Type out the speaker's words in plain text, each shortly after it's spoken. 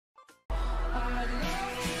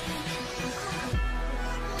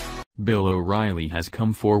Bill O'Reilly has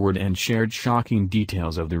come forward and shared shocking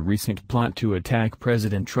details of the recent plot to attack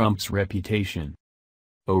President Trump's reputation.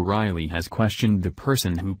 O'Reilly has questioned the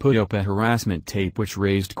person who put up a harassment tape which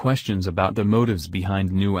raised questions about the motives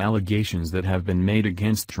behind new allegations that have been made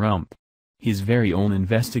against Trump. His very own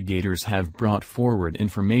investigators have brought forward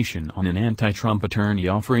information on an anti-Trump attorney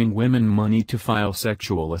offering women money to file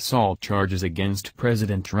sexual assault charges against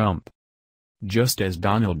President Trump. Just as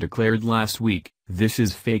Donald declared last week, this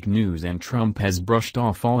is fake news and Trump has brushed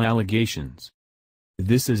off all allegations.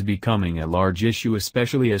 This is becoming a large issue,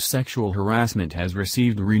 especially as sexual harassment has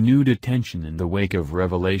received renewed attention in the wake of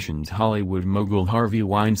revelations Hollywood mogul Harvey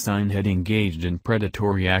Weinstein had engaged in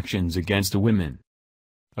predatory actions against women.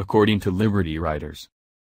 According to Liberty writers,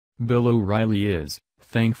 Bill O'Reilly is,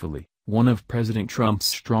 thankfully, one of President Trump's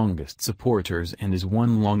strongest supporters and is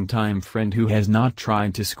one longtime friend who has not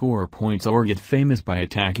tried to score points or get famous by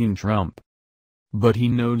attacking Trump. But he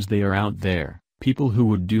knows they are out there, people who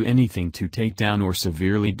would do anything to take down or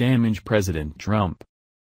severely damage President Trump.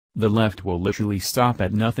 The left will literally stop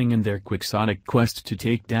at nothing in their quixotic quest to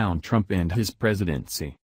take down Trump and his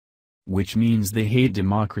presidency. Which means they hate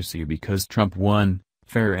democracy because Trump won,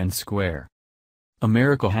 fair and square.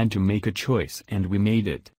 America had to make a choice and we made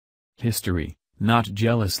it. History, not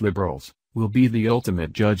jealous liberals, will be the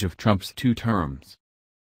ultimate judge of Trump's 2 terms.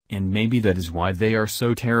 And maybe that is why they are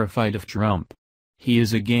so terrified of Trump. He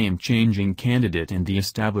is a game-changing candidate and the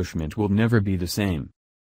establishment will never be the same.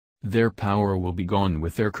 Their power will be gone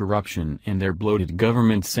with their corruption and their bloated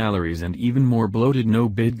government salaries and even more bloated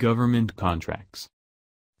no-bid government contracts.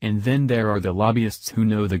 And then there are the lobbyists who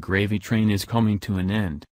know the gravy train is coming to an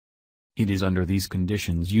end. It is under these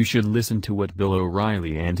conditions you should listen to what Bill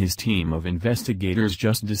O'Reilly and his team of investigators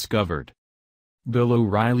just discovered. Bill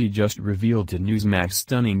O'Reilly just revealed to Newsmax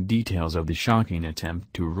stunning details of the shocking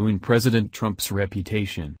attempt to ruin President Trump's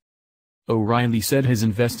reputation. O'Reilly said his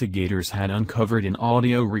investigators had uncovered an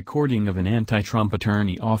audio recording of an anti-Trump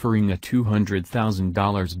attorney offering a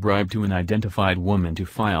 $200,000 bribe to an identified woman to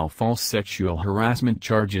file false sexual harassment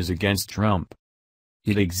charges against Trump.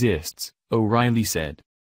 It exists, O'Reilly said.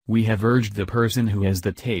 We have urged the person who has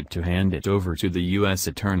the tape to hand it over to the U.S.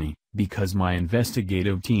 attorney, because my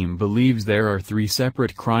investigative team believes there are 3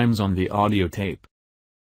 separate crimes on the audio tape.